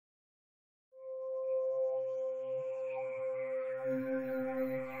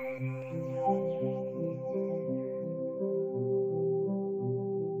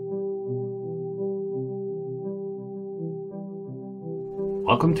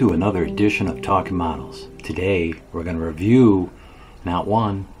Welcome to another edition of Talking Models. Today we're going to review not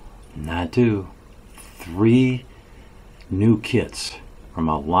one, not two, three new kits from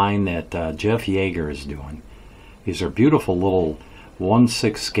a line that Jeff Yagher is doing. These are beautiful little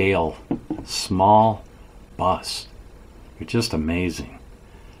 1/6 scale small busts. They're just amazing,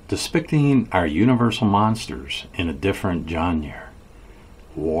 depicting our universal monsters in a different genre: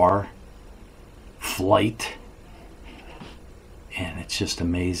 war, flight, and it's just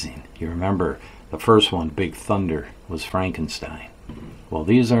amazing. You remember the first one, Big Thunder, was Frankenstein. Well,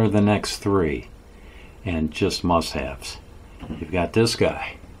 these are the next three, and just must-haves. You've got this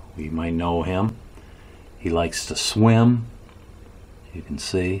guy. You might know him. He likes to swim. You can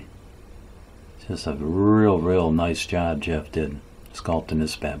see. Just a real nice job Jeff did sculpting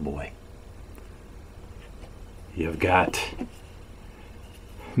this bad boy. You've got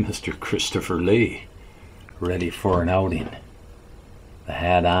Mr. Christopher Lee, ready for an outing. The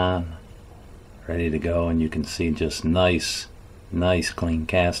hat on, ready to go, and you can see just nice clean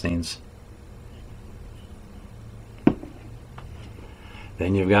castings.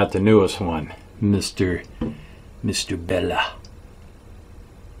 Then you've got the newest one, Mr. Bella.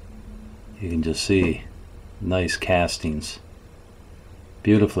 You can just see nice castings,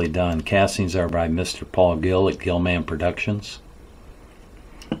 beautifully done. Castings are by Mr. Paul Gill at Gillman Productions,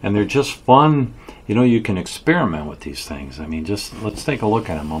 and they're just fun. You know, you can experiment with these things. I mean, just let's take a look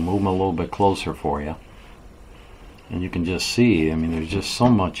at them. I'll move them a little bit closer for you, and you can just see, I mean, there's just so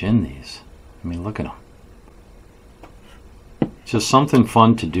much in these. I mean, look at them. It's just something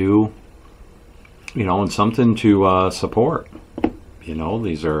fun to do, you know, and something to support. You know,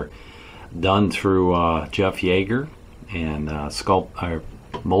 these are done through Jeff Yagher, and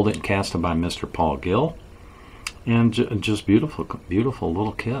molded and casted by Mr. Paul Gill, and just beautiful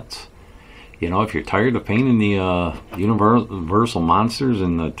little kits. You know, if you're tired of painting the universal monsters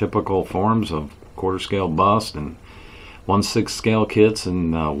in the typical forms of quarter scale bust and 1/6 scale kits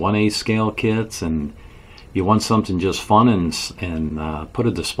and 1/8 scale kits, and you want something just fun and put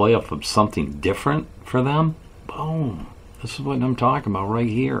a display up of something different for them, boom, this is what I'm talking about right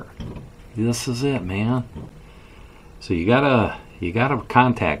here. This is it, man. So you gotta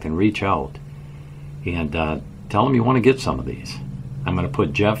contact and reach out and tell them you want to get some of these. I'm going to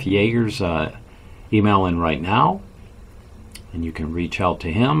put Jeff Yagher's email in right now, and you can reach out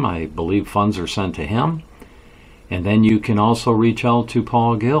to him. I believe funds are sent to him, and then you can also reach out to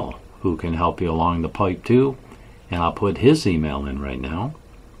Paul Gill, who can help you along the pipe too, and I'll put his email in right now,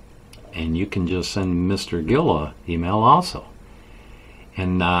 and you can just send Mr. Gill an email also.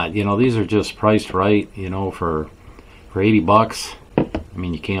 And you know, these are just priced right, you know, for $80. I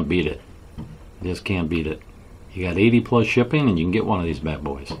mean, you can't beat it. You just can't beat it. You got 80 plus shipping, and you can get one of these bad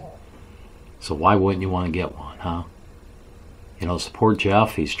boys. So why wouldn't you want to get one, huh? You know, support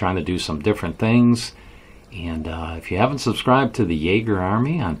Jeff. He's trying to do some different things. And if you haven't subscribed to the Yagher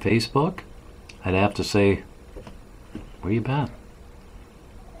Army on Facebook, I'd have to say, where you been?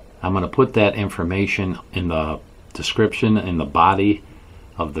 I'm going to put that information in the description, in the body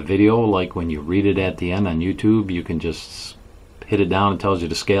of the video. Like when you read it at the end on YouTube, you can just hit it down. It tells you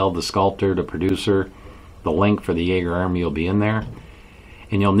the scale, the sculptor, the producer. The link for the Yagher Army will be in there,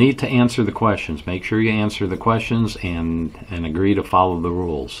 and you'll need to answer the questions. Make sure you answer the questions and agree to follow the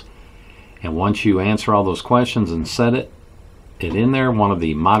rules. And once you answer all those questions and set it in there, one of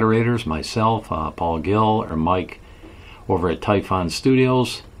the moderators, myself, Paul Gill, or Mike over at Typhon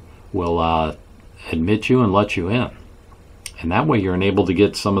Studios will admit you and let you in. And that way you're enabled to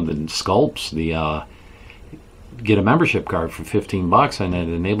get some of the sculpts, get a membership card for $15, and it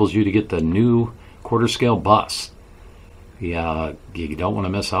enables you to get the new quarter scale bust. Yeah, you don't want to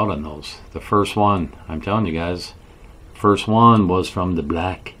miss out on those. The first one, I'm telling you guys, first one was from the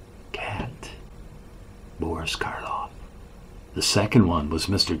Black Cat, Boris Karloff. The second one was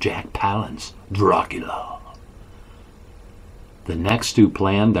Mr. Jack Palin's Dracula. The next two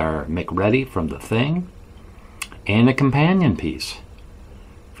planned are McReady from The Thing, and a companion piece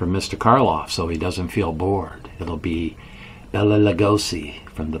from Mr. Karloff, so he doesn't feel bored. It'll be Bela Lugosi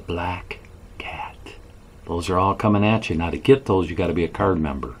from the Black Cat. Those are all coming at you. Now, to get those, you got to be a card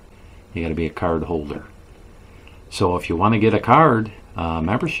member. You got to be a card holder. So if you want to get a card,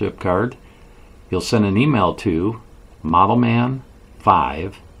 membership card, you'll send an email to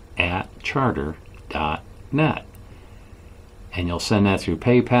modelman5@charter.net, and you'll send that through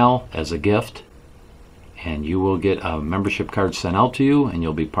PayPal as a gift, and you will get a membership card sent out to you, and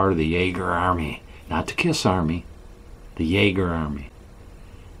you'll be part of the Yagher Army. Not the Kiss Army, the Yagher Army.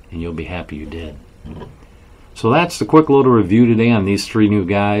 And you'll be happy you did. So that's the quick little review today on these three new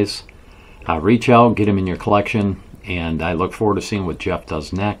guys. Reach out, get them in your collection, and I look forward to seeing what Jeff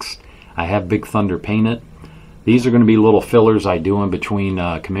does next. I have Big Thunder painted. These are going to be little fillers I do in between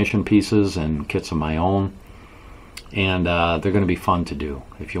commission pieces and kits of my own, and they're going to be fun to do.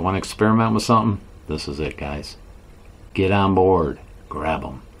 If you want to experiment with something, this is it, guys. Get on board, grab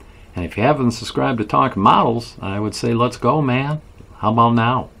them. And if you haven't subscribed to Talking Models, I would say let's go, man. How about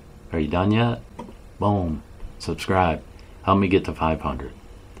now? Are you done yet? Boom. Subscribe. Help me get to 500.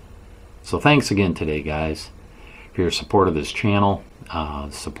 So thanks again today, guys, for your support of this channel,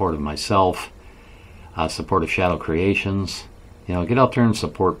 support of myself, support of Shadow Creations. You know, get out there and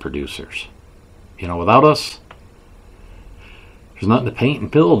support producers. You know, without us, there's nothing to paint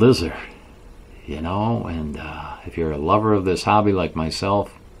and build, is there? You know, and if you're a lover of this hobby like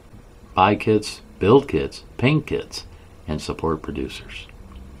myself, buy kits, build kits, paint kits, and support producers.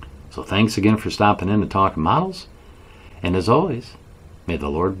 So thanks again for stopping in to Talking Models. And as always, may the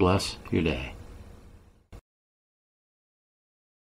Lord bless your day.